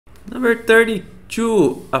Number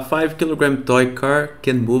 32. A 5 kilogram toy car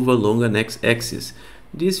can move along an x-axis.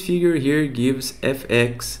 This figure here gives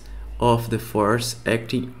Fx of the force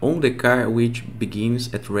acting on the car, which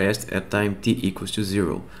begins at rest at time t equals to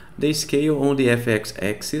 0. The scale on the Fx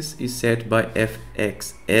axis is set by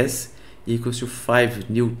Fxs equals to 5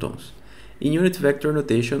 newtons. In unit vector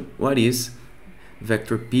notation, what is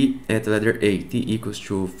vector p at letter A? T equals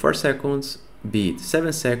to 4 seconds, B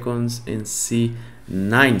 7 seconds, and C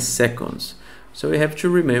 9 seconds. So we have to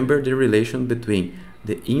remember the relation between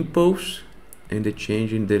the impulse and the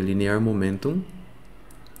change in the linear momentum.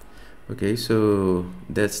 Okay, so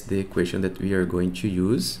that's the equation that we are going to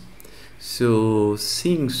use. So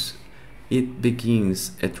since it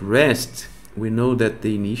begins at rest, we know that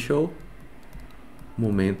the initial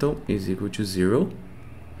momentum is equal to 0.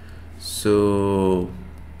 So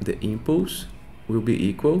the impulse will be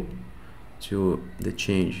equal to the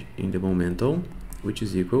change in the momentum, which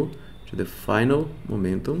is equal to the final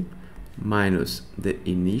momentum minus the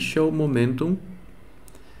initial momentum,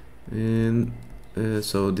 and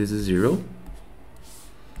so this is 0.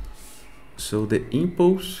 So the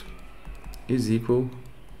impulse is equal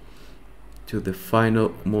to the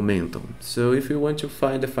final momentum. So if we want to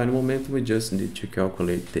find the final momentum, we just need to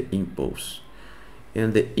calculate the impulse,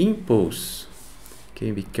 and the impulse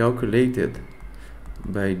can be calculated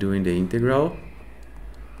by doing the integral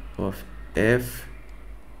of f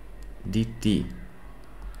dt,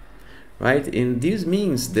 right? And this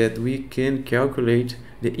means that we can calculate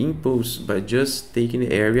the impulse by just taking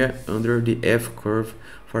the area under the f curve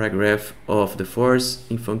for a graph of the force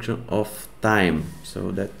in function of time.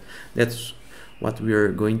 So that's what we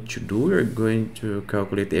are going to do. We're going to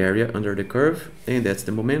calculate the area under the curve, and that's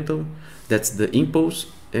the momentum, that's the impulse,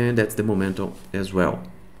 and that's the momentum as well.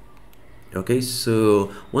 Okay,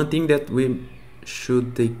 so one thing that we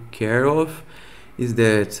should take care of is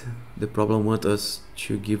that the problem wants us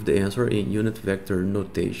to give the answer in unit vector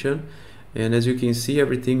notation, and as you can see,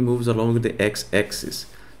 everything moves along the x-axis,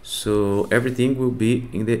 so everything will be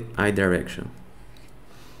in the I direction.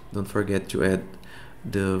 Don't forget to add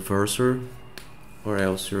the versor, or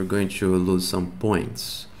else you're going to lose some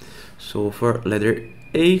points. So for letter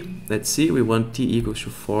A, let's see, we want t equals to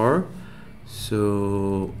 4.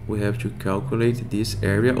 So we have to calculate this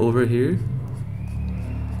area over here.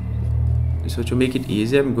 So to make it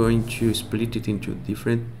easy, I'm going to split it into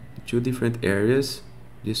two different areas.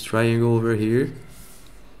 This triangle over here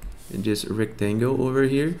and this rectangle over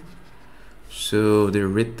here. So the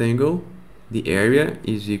rectangle, the area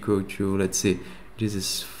is equal to, let's see, this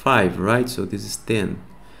is 5, right? So this is 10.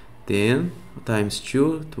 10 times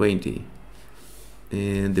 2, 20.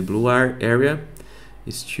 And the blue area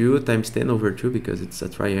is 2 times 10 over 2 because it's a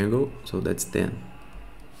triangle, so that's 10.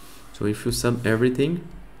 So if you sum everything,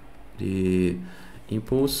 the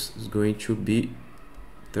impulse is going to be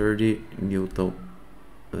 30 Newton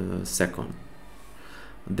second.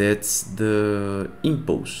 That's the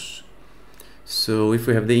impulse. So if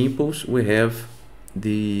we have the impulse, we have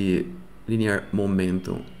the linear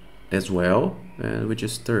momentum as well, which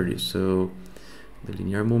is 30. So the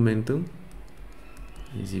linear momentum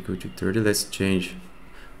is equal to 30. Let's change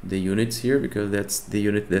the units here because that's the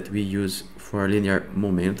unit that we use for linear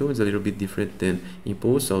momentum. It's a little bit different than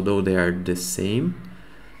impulse, although they are the same.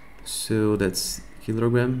 So that's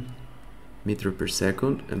kilogram meter per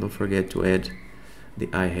second, and don't forget to add the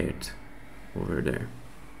I hat over there.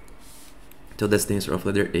 So that's the answer of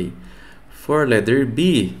letter A. For letter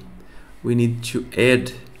B, we need to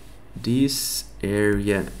add this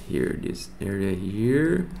area here,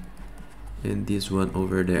 and this one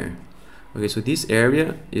over there. Okay, so this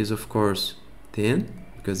area is of course 10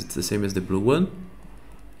 because it's the same as the blue one,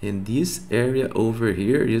 and this area over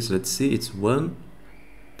here is, let's see, it's 1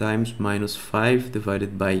 times minus 5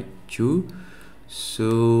 divided by 2,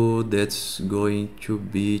 so that's going to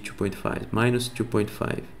be 2.5 minus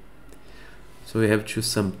 2.5. So we have to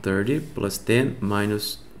sum 30 plus 10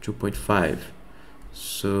 minus 2.5,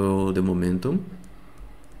 so the momentum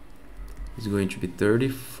is going to be 30,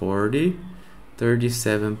 40,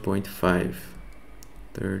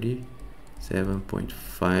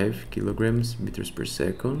 37.5 kilograms meters per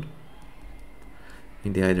second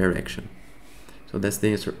in the I direction. So that's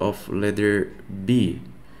the answer of letter B.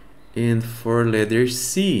 And for letter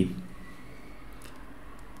C,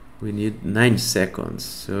 we need 9 seconds.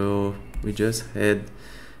 So we just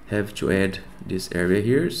have to add this area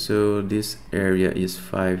here. So this area is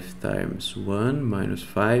 5 times 1 minus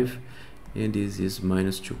 5, and this is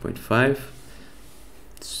minus 2.5.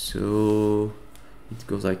 So it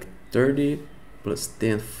goes like 30 plus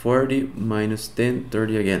 10, 40 minus 10,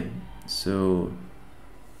 30 again. So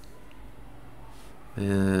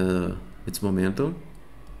its momentum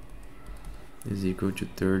is equal to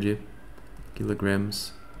 30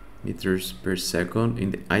 kilograms meters per second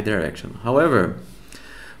in the I direction. However,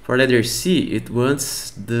 for letter C, it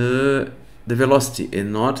wants the velocity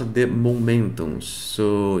and not the momentum.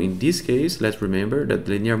 So in this case, let's remember that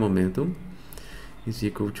linear momentum is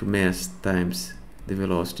equal to mass times the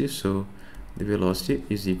velocity. So the velocity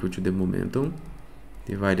is equal to the momentum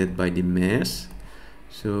divided by the mass.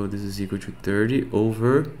 So this is equal to 30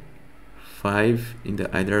 over 5 in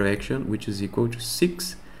the I direction, which is equal to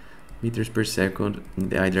 6 meters per second in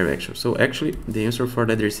the I direction. So actually the answer for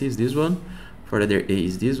letter C is this one, for letter A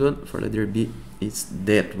is this one, for letter B it's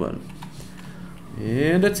that one.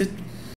 And that's it.